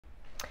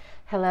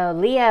Hello,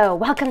 Leo.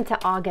 Welcome to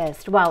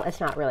August. Well, it's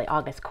not really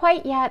August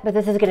quite yet, but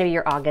this is going to be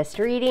your August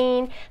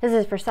reading. This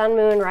is for Sun,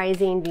 Moon,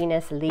 Rising,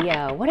 Venus,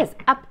 Leo. What is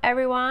up,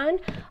 everyone?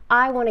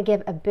 I want to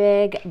give a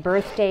big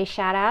birthday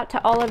shout out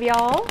to all of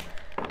y'all.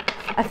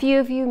 A few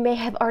of you may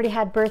have already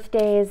had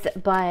birthdays,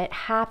 but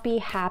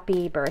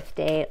happy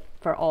birthday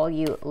for all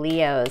you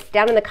Leos.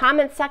 Down in the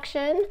comments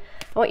section,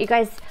 I want you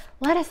guys,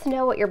 let us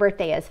know what your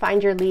birthday is.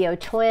 Find your Leo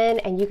twin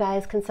and you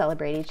guys can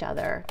celebrate each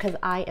other because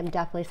I am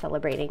definitely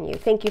celebrating you.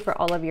 Thank you for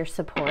all of your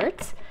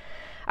support.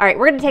 All right,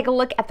 we're going to take a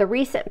look at the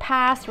recent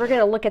past. We're going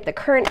to look at the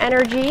current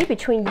energy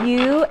between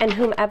you and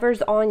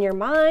whomever's on your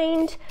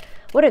mind.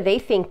 What are they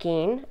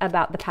thinking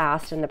about the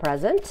past and the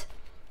present?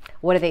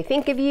 What do they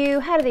think of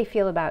you? How do they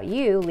feel about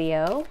you,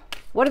 Leo?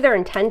 What are their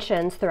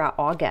intentions throughout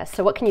August?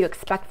 So what can you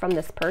expect from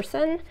this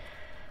person?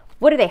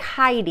 What are they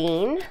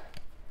hiding?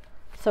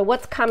 So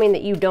what's coming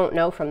that you don't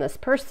know from this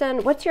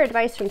person? What's your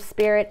advice from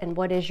Spirit, and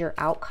what is your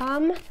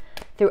outcome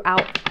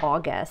throughout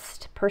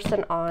August?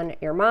 Person on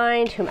your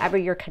mind, whomever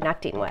you're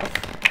connecting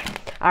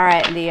with. All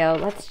right, Leo,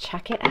 let's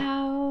check it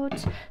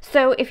out.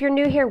 So if you're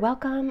new here,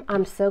 welcome.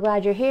 I'm so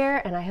glad you're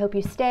here, and I hope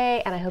you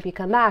stay, and I hope you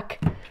come back.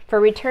 For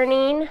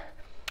returning,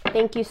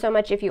 thank you so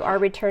much if you are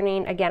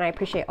returning. Again, I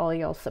appreciate all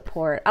y'all's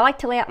support. I like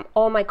to lay out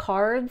all my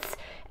cards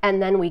and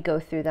then we go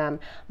through them.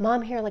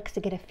 Mom here likes to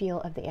get a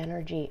feel of the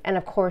energy, and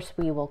of course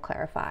we will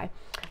clarify. All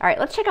right,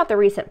 let's check out the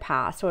recent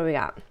past. What do we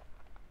got?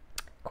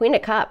 Queen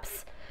of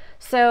Cups.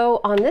 So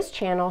on this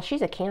channel,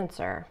 she's a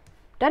Cancer.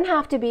 Doesn't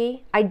have to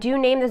be. I do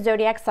name the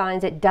zodiac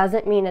signs. It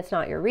doesn't mean it's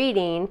not your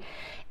reading.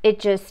 It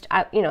just,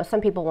 you know,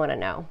 some people want to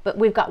know, but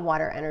we've got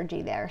water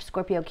energy there.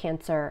 Scorpio,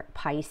 Cancer,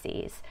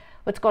 Pisces.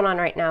 What's going on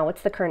right now?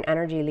 What's the current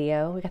energy,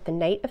 Leo? We got the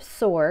Knight of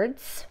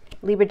Swords,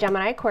 Libra,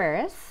 Gemini,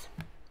 Aquarius.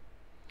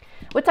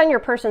 What's on your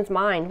person's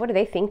mind? What are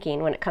they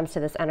thinking when it comes to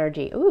this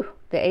energy? Ooh,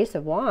 the Ace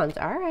of Wands.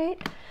 All right.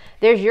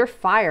 There's your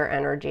fire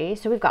energy.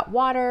 So we've got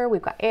water,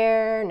 we've got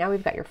air, now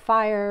we've got your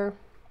fire.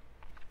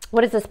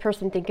 What does this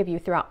person think of you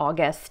throughout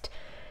August?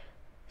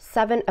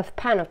 Seven of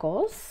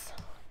Pentacles.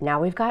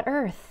 Now we've got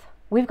Earth.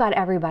 We've got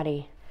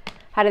everybody.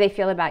 How do they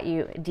feel about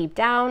you deep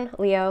down,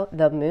 Leo?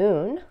 The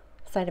Moon.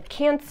 Sign of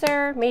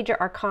Cancer, major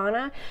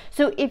arcana.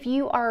 So if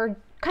you are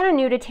kind of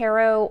new to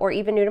tarot or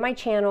even new to my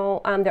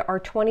channel, there are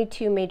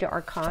 22 major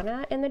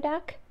arcana in the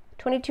deck,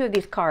 22 of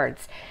these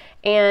cards.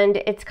 And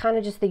it's kind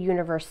of just the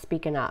universe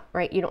speaking up,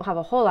 right? You don't have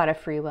a whole lot of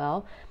free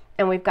will.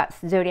 And we've got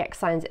zodiac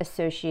signs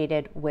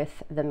associated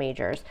with the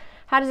majors.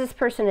 How does this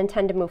person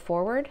intend to move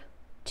forward?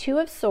 Two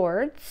of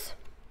Swords,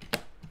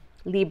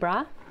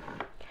 Libra.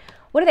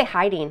 What are they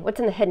hiding? What's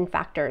in the hidden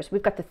factors?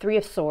 We've got the Three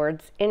of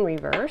Swords in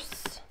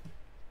reverse.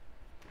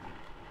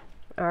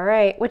 All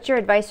right, what's your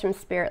advice from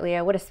Spirit,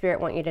 Leo? What does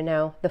Spirit want you to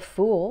know? The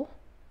Fool,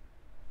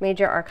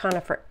 major arcana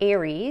for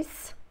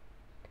Aries.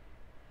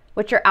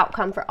 What's your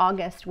outcome for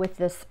August with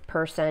this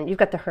person? You've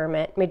got the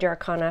Hermit, major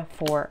arcana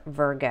for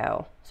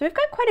Virgo. So we've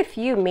got quite a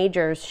few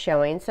majors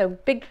showing. So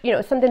big, you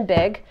know, something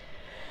big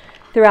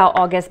throughout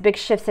August, big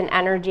shifts in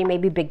energy,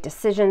 maybe big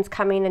decisions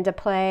coming into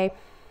play.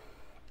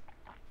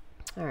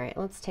 All right,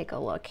 let's take a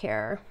look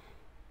here.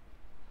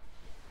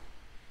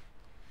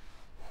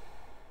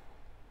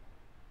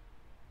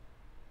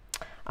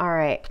 All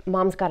right,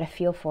 Mom's got a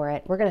feel for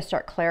it. We're going to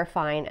start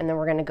clarifying, and then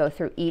we're going to go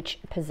through each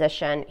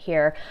position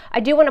here. I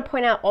do want to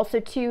point out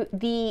also too,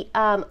 the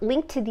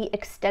link to the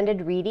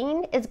extended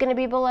reading is going to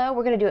be below.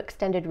 We're going to do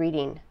extended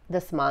reading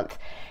this month.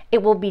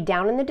 It will be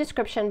down in the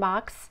description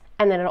box,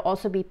 and then it'll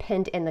also be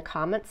pinned in the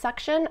comments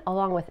section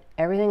along with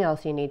everything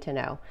else you need to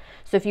know.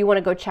 So if you want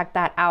to go check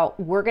that out,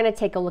 we're going to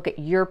take a look at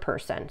your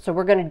person. So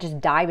we're going to just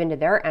dive into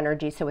their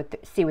energy, so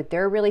see what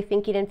they're really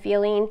thinking and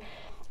feeling,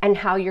 and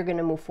how you're going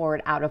to move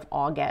forward out of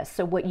August.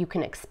 So what you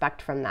can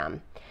expect from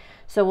them.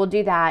 So we'll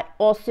do that.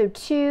 Also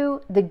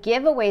too, the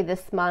giveaway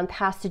this month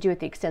has to do with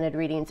the extended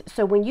readings.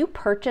 So when you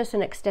purchase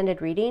an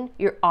extended reading,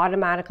 you're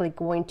automatically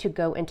going to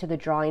go into the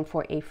drawing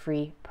for a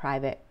free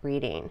private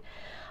reading.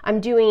 I'm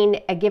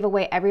doing a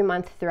giveaway every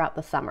month throughout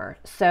the summer.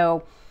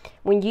 So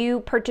when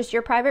you purchase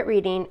your private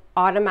reading,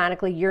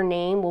 automatically your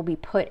name will be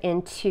put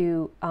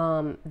into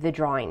the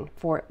drawing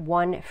for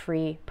one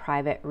free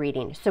private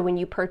reading. So when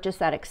you purchase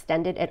that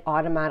extended, it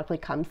automatically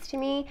comes to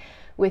me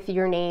with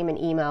your name and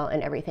email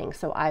and everything.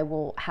 So I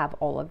will have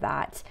all of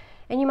that.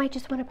 And you might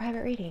just win a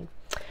private reading.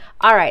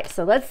 All right,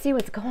 so let's see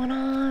what's going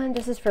on.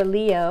 This is for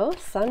Leo,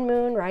 Sun,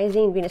 Moon,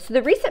 Rising, Venus. So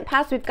the recent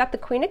past, we've got the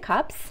Queen of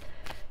Cups.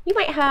 You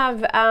might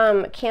have,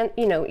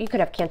 you could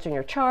have Cancer in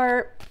your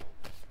chart.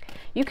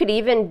 You could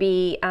even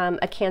be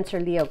a Cancer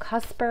Leo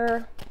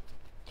cusper.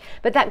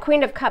 But that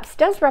Queen of Cups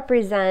does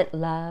represent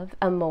love,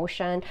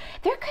 emotion.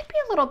 There could be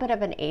a little bit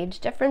of an age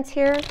difference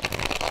here,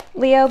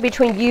 Leo,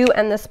 between you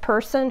and this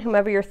person,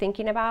 whomever you're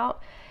thinking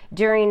about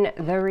during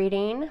the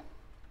reading.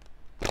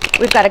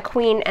 We've got a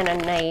Queen and a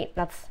Knight.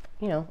 That's,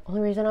 you know,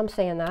 only reason I'm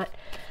saying that.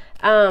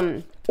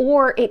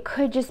 Or it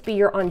could just be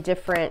you're on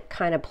different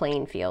kind of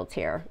playing fields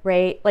here,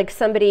 right? Like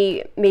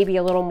somebody maybe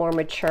a little more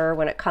mature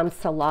when it comes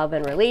to love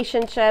and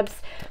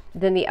relationships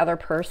than the other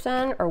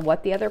person, or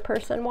what the other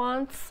person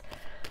wants.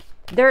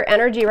 Their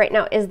energy right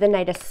now is the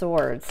Knight of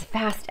Swords,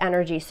 fast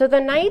energy. So the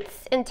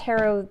Knights in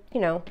tarot, you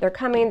know, they're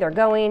coming, they're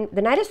going.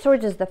 The Knight of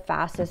Swords is the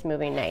fastest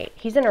moving knight.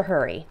 He's in a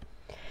hurry.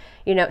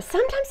 You know,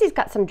 sometimes he's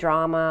got some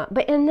drama,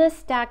 but in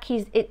this deck,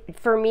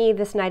 for me,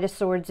 this Knight of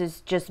Swords is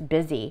just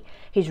busy.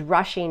 He's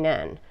rushing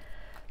in.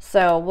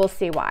 So we'll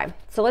see why.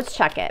 So let's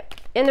check it.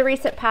 In the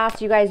recent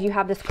past, you guys, you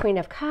have this Queen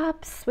of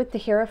Cups with the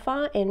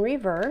Hierophant in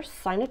reverse,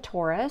 sign of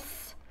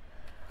Taurus.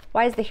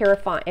 Why is the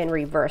Hierophant in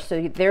reverse?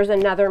 So there's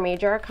another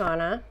major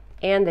arcana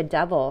and the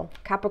Devil,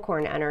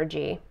 Capricorn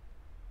energy.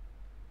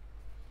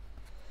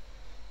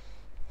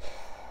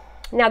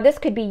 Now, this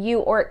could be you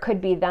or it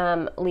could be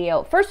them,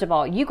 Leo. First of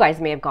all, you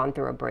guys may have gone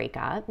through a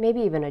breakup,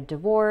 maybe even a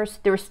divorce.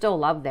 There's still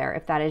love there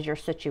if that is your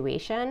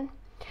situation.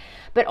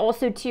 But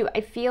also, too,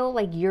 I feel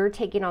like you're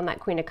taking on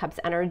that Queen of Cups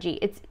energy.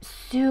 It's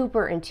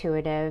super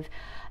intuitive.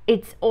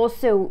 It's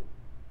also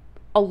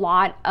a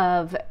lot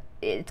of,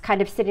 it's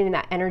kind of sitting in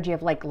that energy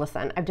of like,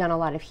 listen, I've done a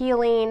lot of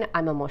healing.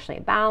 I'm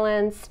emotionally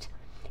balanced.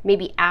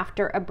 Maybe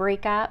after a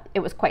breakup, it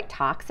was quite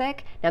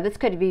toxic. Now, this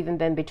could have even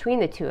been between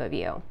the two of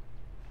you.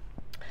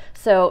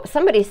 So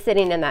somebody's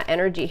sitting in that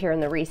energy here in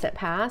the recent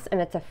past,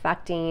 and it's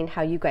affecting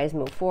how you guys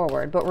move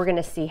forward. But we're going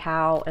to see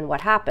how and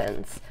what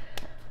happens.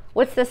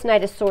 What's this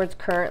Knight of Swords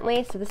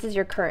currently? So this is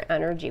your current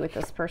energy with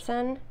this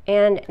person.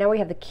 And now we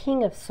have the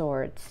King of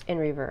Swords in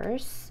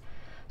reverse.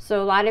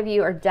 So a lot of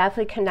you are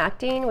definitely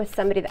connecting with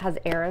somebody that has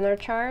air in their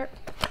chart.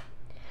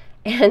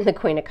 And the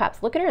Queen of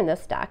Cups. Look at her in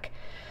this deck.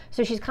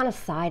 So she's kind of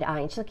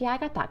side-eyeing. She's like, yeah, I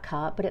got that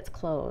cup, but it's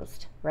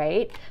closed,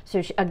 right?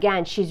 So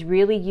again, she's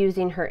really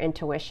using her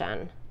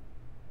intuition.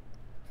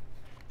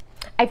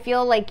 I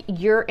feel like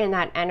you're in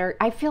that energy.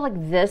 I feel like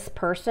this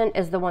person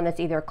is the one that's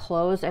either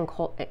closed and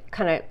cold,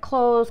 kind of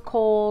closed,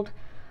 cold,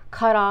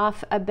 cut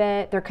off a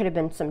bit. There could have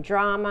been some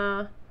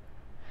drama,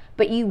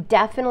 but you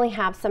definitely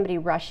have somebody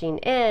rushing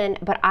in.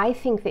 But I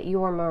think that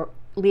you are more,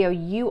 Leo,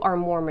 you are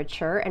more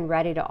mature and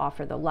ready to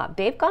offer the love.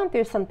 They've gone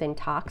through something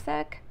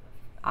toxic.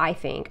 I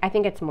think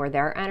it's more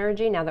their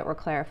energy now that we're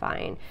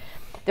clarifying.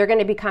 They're going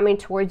to be coming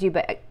towards you,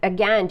 but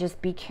again, just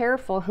be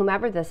careful,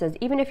 whomever this is,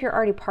 even if you're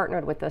already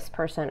partnered with this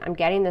person. I'm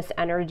getting this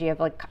energy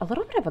of like a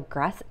little bit of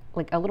aggressive,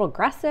 like a little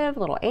aggressive, a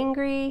little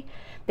angry.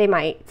 They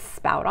might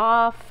spout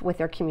off with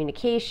their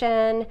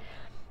communication,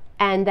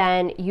 and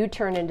then you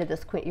turn into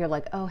this queen. You're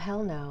like, oh,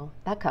 hell no,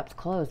 that cup's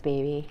closed,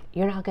 baby.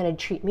 You're not going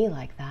to treat me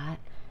like that.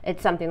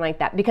 It's something like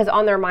that, because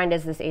on their mind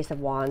is this Ace of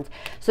Wands.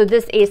 So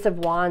this Ace of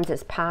Wands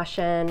is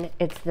passion.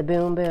 It's the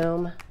boom,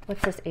 boom.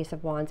 What's this Ace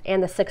of Wands?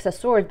 And the Six of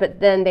Swords,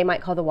 but then they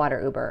might call the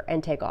water Uber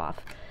and take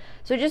off.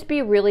 So just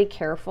be really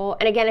careful.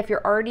 And again, if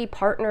you're already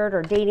partnered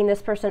or dating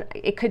this person,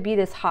 it could be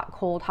this hot,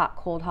 cold, hot,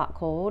 cold, hot,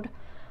 cold.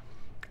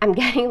 I'm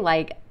getting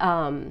like,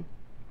 I'm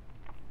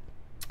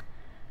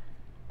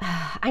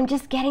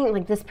just getting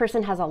like this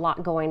person has a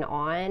lot going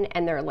on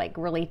and they're like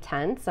really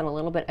tense and a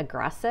little bit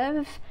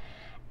aggressive.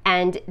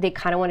 And they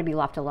kind of want to be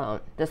left alone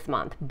this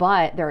month,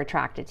 but they're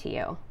attracted to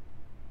you.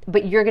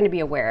 But you're going to be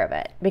aware of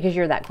it because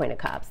you're that Queen of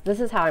Cups. This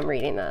is how I'm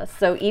reading this.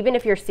 So even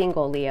if you're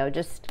single, Leo,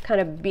 just kind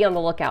of be on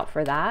the lookout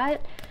for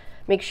that.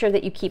 Make sure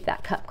that you keep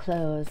that cup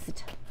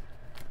closed.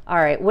 All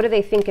right, what do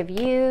they think of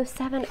you?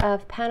 Seven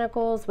of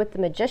Pentacles with the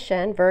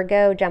Magician,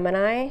 Virgo,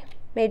 Gemini,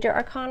 Major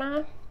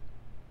Arcana.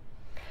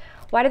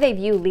 Why do they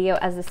view Leo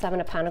as the Seven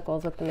of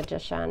Pentacles with the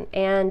Magician?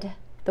 And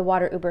the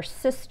water Uber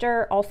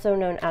sister, also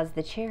known as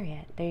the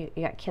Chariot. You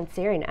got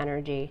Cancerian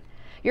energy.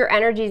 Your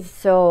energy is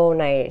so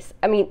nice.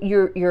 I mean,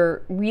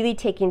 you're really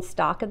taking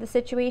stock of the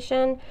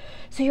situation.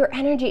 So your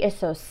energy is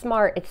so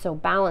smart, it's so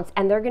balanced,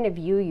 and they're going to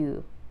view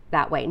you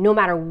that way, no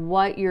matter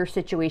what your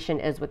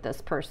situation is with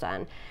this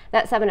person.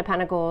 That Seven of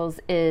Pentacles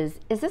is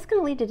this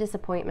going to lead to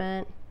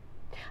disappointment?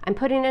 I'm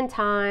putting in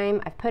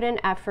time. I've put in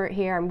effort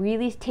here. I'm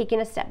really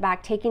taking a step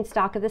back, taking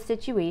stock of the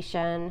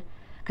situation,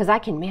 because I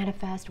can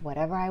manifest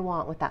whatever I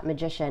want with that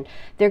Magician.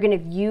 They're going to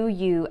view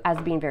you as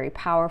being very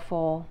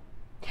powerful.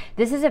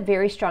 This is a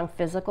very strong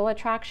physical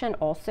attraction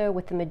also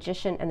with the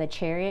Magician and the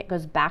Chariot. It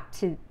goes back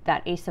to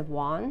that Ace of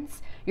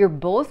Wands. You're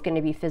both going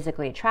to be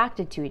physically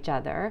attracted to each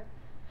other,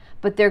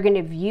 but they're going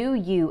to view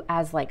you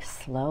as like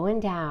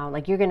slowing down.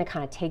 Like you're going to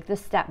kind of take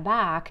this step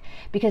back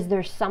because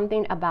there's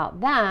something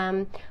about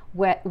them,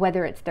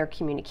 whether it's their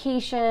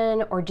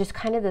communication or just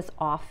kind of this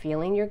off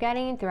feeling you're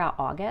getting throughout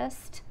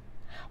August,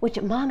 which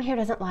mom here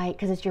doesn't like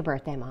because it's your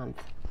birthday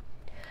month.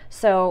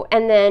 So,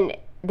 and then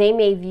they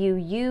may view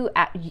you,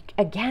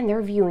 again,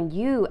 they're viewing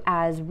you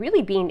as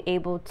really being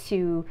able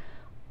to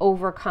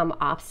overcome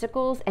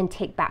obstacles and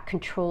take back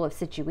control of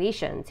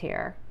situations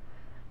here.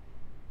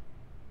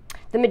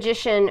 The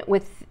Magician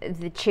with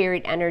the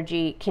Chariot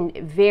energy can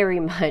very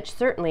much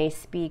certainly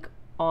speak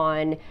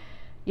on,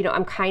 you know,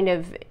 I'm kind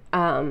of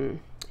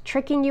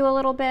tricking you a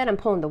little bit. I'm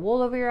pulling the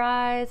wool over your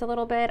eyes a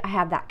little bit. I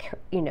have that,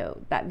 you know,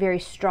 that very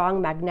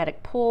strong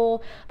magnetic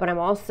pull, but I'm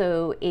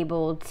also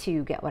able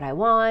to get what I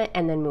want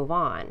and then move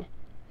on.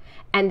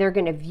 And they're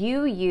going to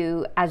view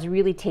you as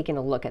really taking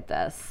a look at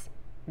this.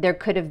 There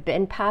could have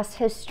been past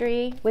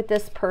history with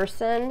this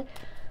person,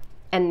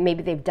 And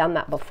maybe they've done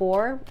that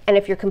before. And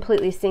if you're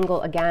completely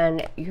single,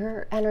 again,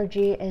 your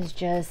energy is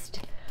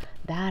just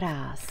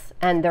badass.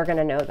 And they're going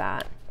to know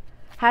that.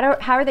 How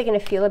are they going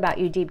to feel about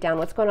you deep down?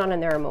 What's going on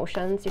in their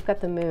emotions? You've got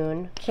the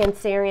Moon,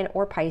 Cancerian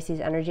or Pisces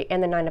energy,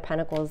 and the Nine of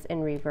Pentacles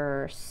in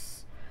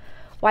reverse.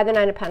 Why the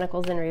Nine of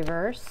Pentacles in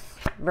reverse?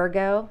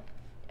 Virgo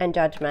and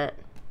Judgment.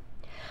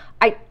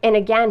 And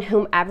again,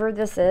 whomever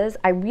this is,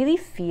 I really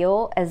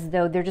feel as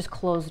though they're just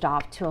closed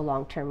off to a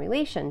long-term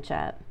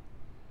relationship.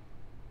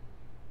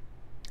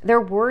 They're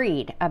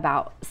worried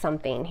about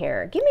something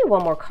here. Give me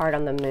one more card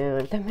on the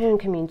Moon. The Moon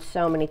can mean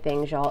so many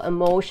things, y'all.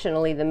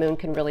 Emotionally, the Moon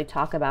can really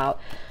talk about,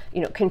 you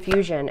know,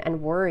 confusion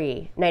and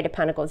worry. Knight of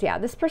Pentacles. Yeah,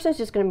 this person's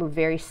just going to move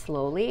very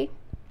slowly.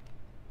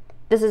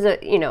 This is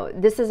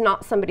this is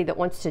not somebody that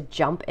wants to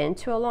jump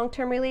into a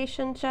long-term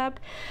relationship.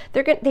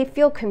 They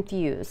feel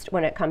confused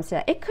when it comes to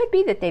that. It could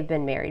be that they've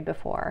been married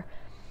before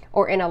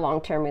or in a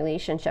long-term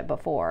relationship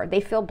before.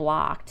 They feel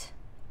blocked.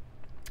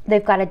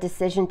 They've got a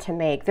decision to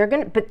make.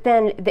 But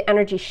then the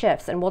energy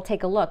shifts, and we'll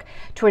take a look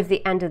towards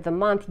the end of the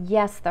month.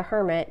 Yes, the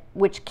Hermit,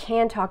 which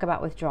can talk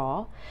about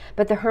withdrawal,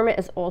 but the Hermit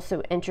is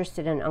also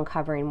interested in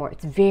uncovering more.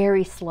 It's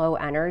very slow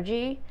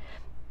energy.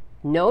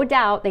 No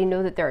doubt they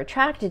know that they're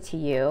attracted to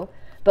you,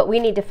 but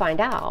we need to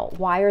find out,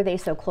 why are they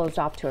so closed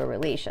off to a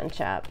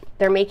relationship?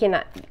 They're making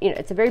that,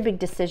 it's a very big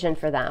decision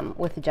for them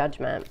with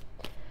Judgment.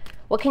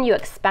 What can you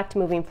expect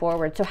moving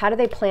forward? So how do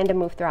they plan to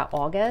move throughout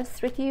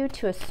August with you?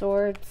 Two of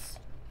Swords.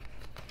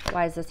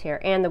 Why is this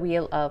here? And the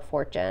Wheel of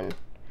Fortune.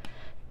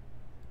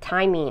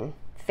 Timing,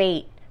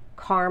 fate,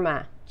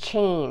 karma,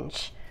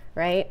 change,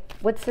 right?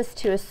 What's this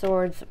Two of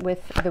Swords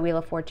with the Wheel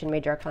of Fortune,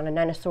 Major Arcana?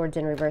 Nine of Swords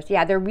in reverse.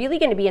 Yeah, they're really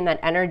going to be in that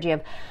energy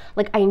of,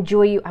 like, I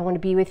enjoy you, I want to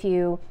be with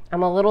you.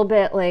 I'm a little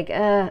bit like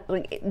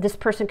this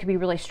person could be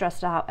really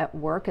stressed out at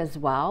work as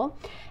well.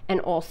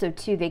 And also,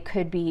 too, they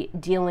could be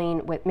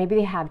dealing with, maybe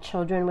they have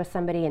children with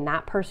somebody and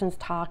that person's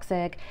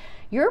toxic.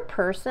 Your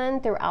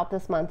person throughout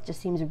this month just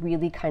seems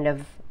really kind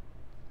of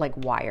like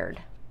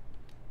wired.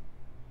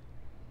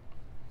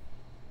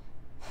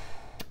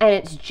 And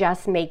it's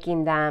just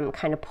making them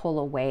kind of pull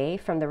away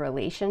from the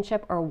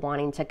relationship or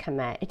wanting to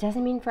commit. It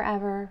doesn't mean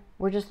forever.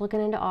 We're just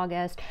looking into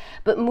August.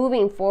 But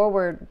moving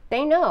forward,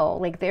 they know,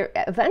 like,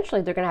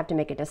 eventually they're going to have to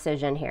make a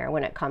decision here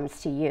when it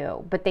comes to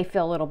you. But they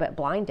feel a little bit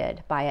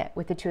blinded by it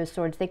with the Two of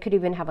Swords. They could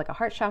even have like a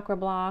heart chakra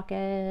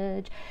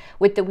blockage.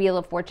 With the Wheel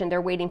of Fortune, they're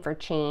waiting for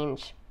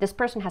change. This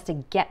person has to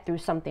get through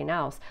something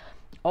else.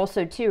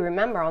 Also, too,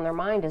 remember, on their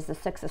mind is the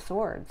Six of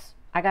Swords.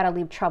 I got to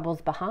leave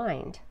troubles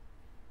behind.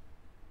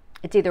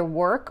 It's either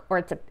work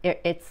or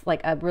it's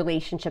like a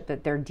relationship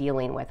that they're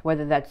dealing with,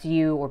 whether that's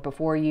you or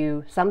before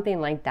you,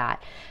 something like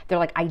that. They're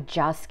like, I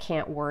just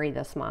can't worry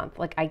this month.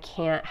 Like, I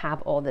can't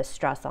have all this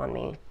stress on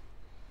me.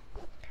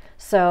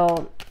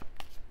 So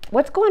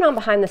what's going on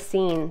behind the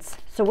scenes?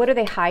 So what are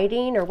they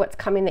hiding, or what's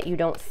coming that you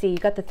don't see? You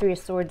got the Three of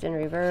Swords in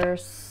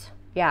reverse.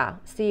 Yeah,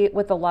 see,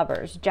 with the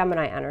Lovers,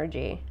 Gemini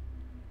energy.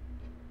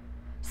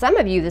 Some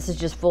of you, this is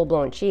just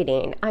full-blown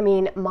cheating. I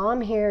mean,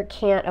 mom here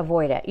can't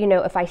avoid it.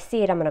 If I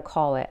see it, I'm going to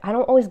call it. I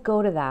don't always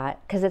go to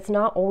that because it's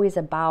not always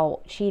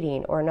about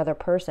cheating or another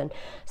person.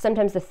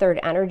 Sometimes the third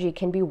energy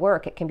can be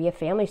work. It can be a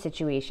family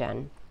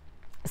situation.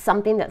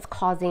 Something that's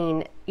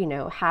causing,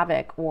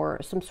 havoc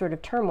or some sort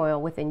of turmoil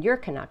within your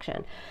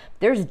connection.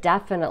 There's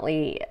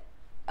definitely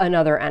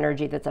another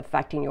energy that's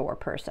affecting your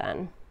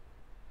person.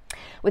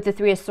 With the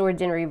Three of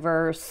Swords in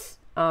reverse,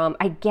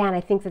 again,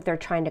 I think that they're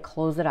trying to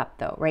close it up,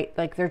 though, right?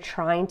 Like, they're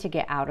trying to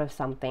get out of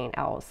something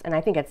else. And I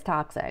think it's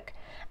toxic.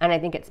 And I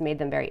think it's made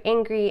them very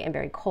angry and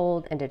very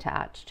cold and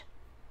detached.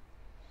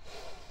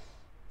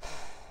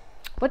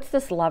 What's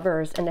this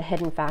Lovers and the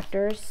hidden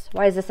factors?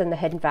 Why is this in the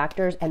hidden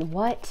factors? And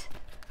what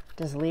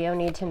does Leo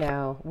need to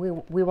know?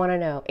 We want to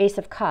know. Ace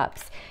of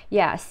Cups.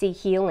 Yeah, see,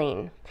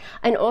 healing.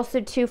 And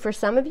also, too, for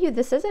some of you,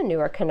 this is a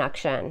newer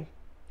connection.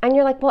 And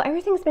you're like, well,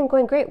 everything's been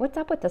going great. What's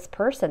up with this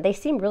person? They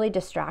seem really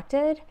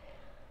distracted.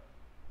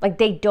 Like,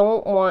 they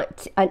don't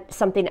want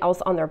something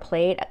else on their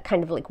plate,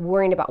 kind of like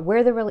worrying about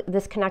where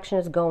this connection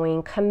is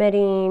going,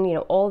 committing,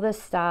 all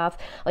this stuff.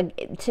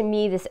 Like, to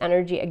me, this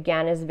energy,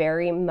 again, is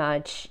very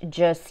much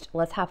just,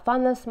 let's have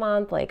fun this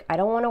month. Like, I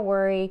don't want to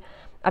worry.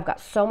 I've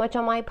got so much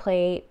on my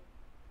plate.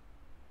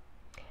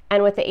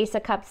 And with the Ace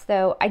of Cups,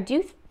 though, I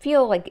do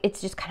feel like it's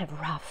just kind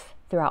of rough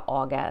throughout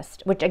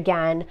August, which,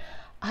 again,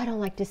 I don't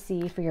like to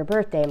see for your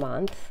birthday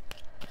month.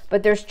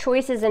 But there's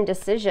choices and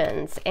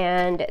decisions,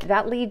 and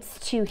that leads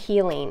to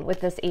healing with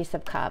this Ace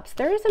of Cups.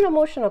 There is an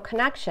emotional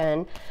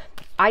connection.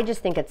 I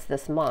just think it's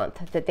this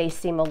month that they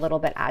seem a little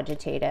bit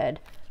agitated.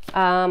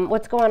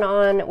 What's going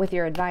on with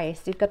your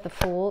advice? You've got the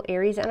Fool,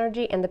 Aries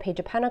energy, and the Page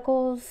of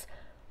Pentacles.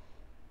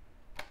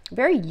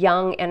 Very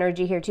young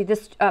energy here, too.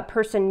 This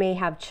person may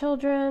have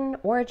children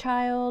or a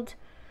child,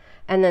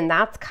 and then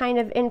that's kind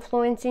of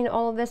influencing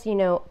all of this.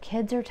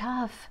 Kids are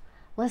tough.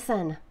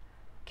 Listen,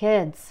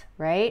 kids,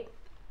 right?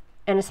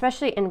 And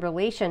especially in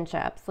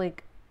relationships,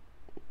 like,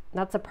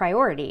 that's a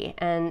priority.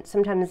 And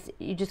sometimes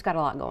you just got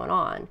a lot going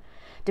on,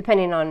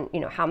 depending on,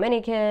 how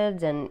many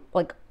kids and,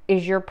 like,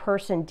 Is your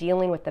person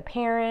dealing with the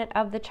parent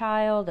of the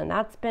child and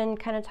that's been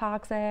kind of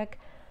toxic?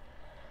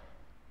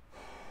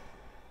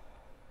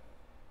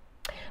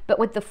 But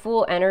with the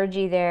Fool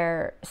energy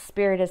there,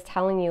 Spirit is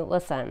telling you,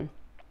 listen,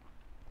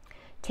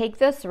 take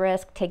this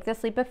risk, take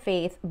this leap of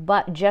faith,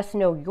 but just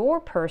know your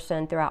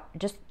person throughout,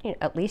 just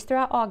at least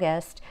throughout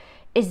August,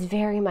 is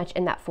very much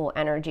in that Fool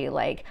energy.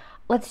 Like,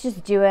 let's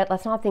just do it.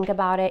 Let's not think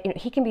about it.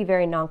 He can be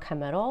very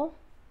non-committal.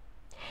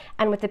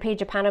 And with the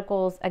Page of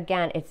Pentacles,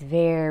 again, it's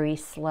very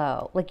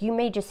slow. Like, you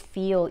may just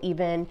feel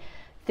even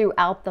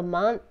throughout the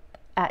month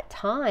at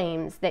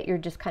times that you're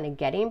just kind of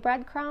getting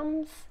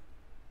breadcrumbs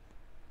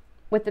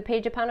with the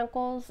Page of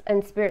Pentacles,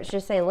 and Spirit's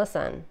just saying,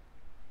 listen,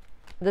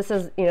 this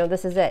is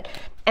it.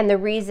 And the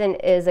reason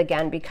is,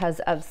 again, because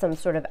of some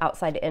sort of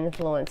outside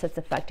influence that's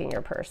affecting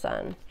your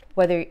person.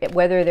 Whether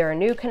they're a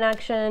new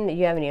connection,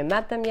 you haven't even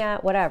met them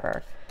yet,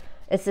 whatever.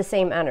 It's the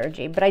same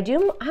energy. But I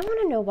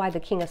want to know why the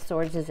King of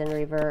Swords is in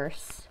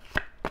reverse.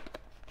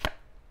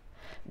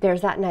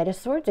 There's that Knight of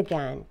Swords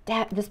again.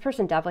 This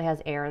person definitely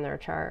has air in their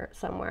chart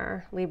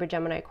somewhere. Libra,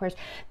 Gemini, Aquarius.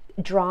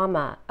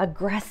 Drama,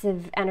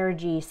 aggressive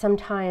energy,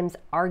 sometimes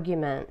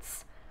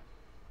arguments.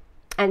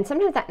 And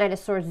sometimes that Knight of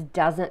Swords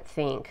doesn't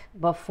think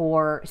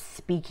before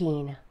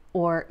speaking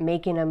or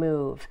making a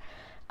move.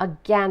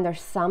 Again,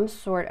 there's some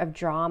sort of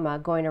drama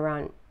going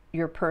around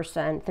your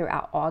person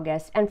throughout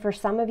August. And for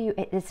some of you,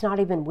 it's not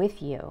even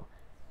with you.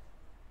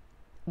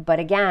 But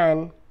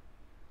again,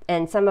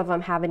 and some of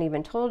them haven't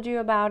even told you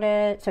about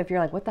it. So if you're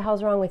like, what the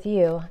hell's wrong with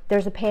you?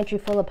 There's a pantry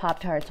full of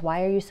Pop-Tarts.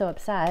 Why are you so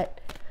upset?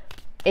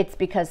 It's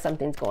because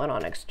something's going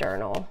on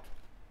external.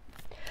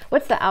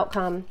 What's the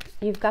outcome?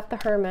 You've got the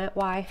Hermit.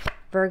 Why?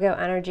 Virgo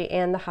energy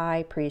and the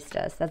High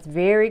Priestess. That's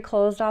very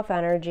closed off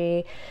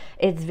energy.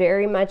 It's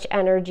very much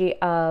energy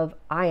of,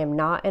 I am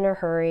not in a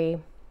hurry.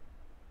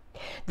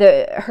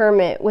 The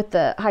Hermit with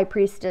the High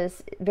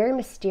Priestess, very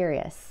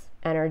mysterious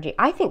energy.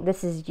 I think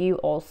this is you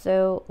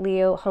also,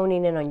 Leo,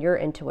 honing in on your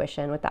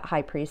intuition with that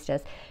High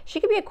Priestess.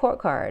 She could be a court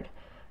card,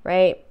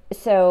 right?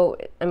 So,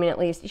 I mean, at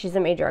least she's a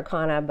major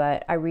arcana,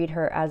 but I read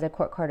her as a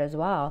court card as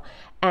well.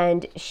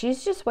 And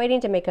she's just waiting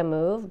to make a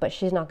move, but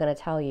she's not going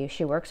to tell you.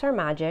 She works her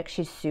magic.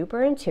 She's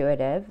super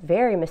intuitive,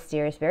 very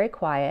mysterious, very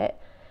quiet.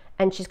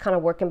 And she's kind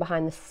of working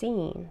behind the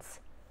scenes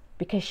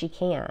because she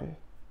can.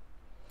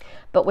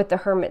 But with the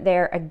Hermit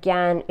there,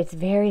 again, it's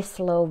very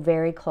slow,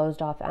 very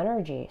closed off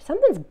energy.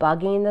 Something's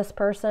bugging this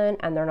person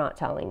and they're not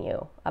telling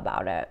you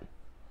about it.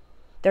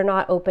 They're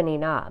not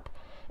opening up.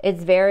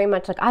 It's very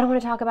much like, I don't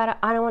want to talk about it.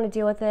 I don't want to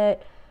deal with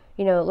it.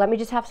 Let me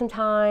just have some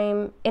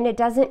time. And it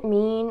doesn't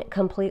mean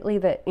completely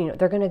that,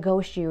 they're going to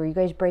ghost you or you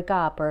guys break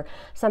up or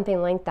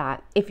something like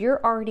that. If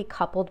you're already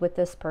coupled with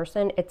this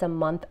person, it's a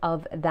month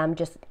of them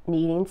just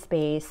needing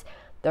space.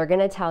 They're going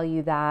to tell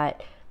you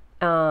that.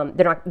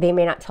 They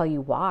may not tell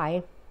you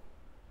why.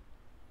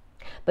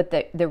 But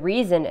the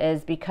reason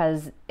is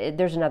because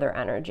there's another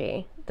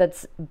energy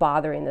that's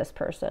bothering this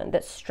person,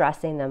 that's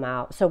stressing them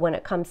out. So when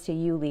it comes to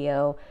you,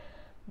 Leo,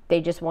 they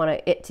just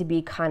want it to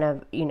be kind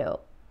of,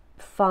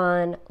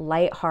 fun,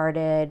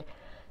 lighthearted.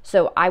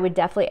 So I would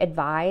definitely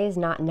advise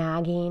not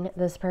nagging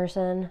this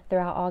person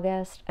throughout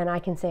August. And I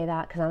can say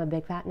that because I'm a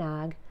big fat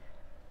nag.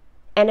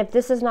 And if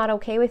this is not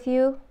okay with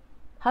you,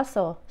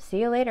 hustle. See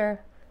you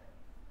later.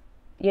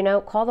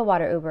 Call the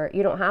water Uber.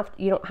 You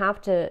don't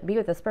have to be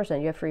with this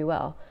person. You have free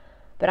will.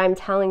 But I'm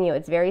telling you,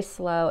 it's very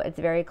slow. It's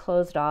very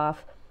closed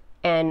off.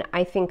 And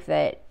I think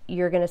that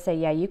you're going to say,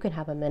 yeah, you can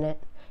have a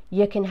minute.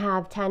 You can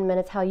have 10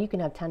 minutes. Hell, you can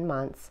have 10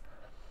 months.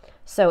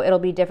 So it'll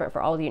be different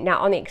for all of you. Now,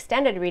 on the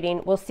extended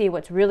reading, we'll see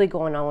what's really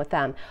going on with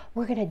them.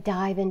 We're going to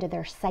dive into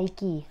their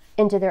psyche,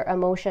 into their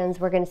emotions.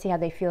 We're going to see how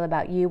they feel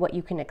about you, what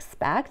you can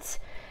expect.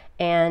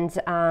 And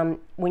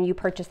when you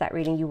purchase that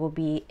reading, you will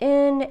be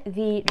in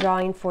the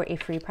drawing for a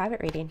free private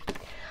reading.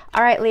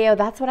 All right, Leo,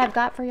 that's what I've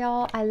got for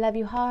y'all. I love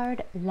you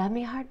hard. Love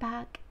me hard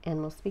back. And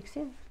we'll speak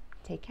soon.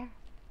 Take care.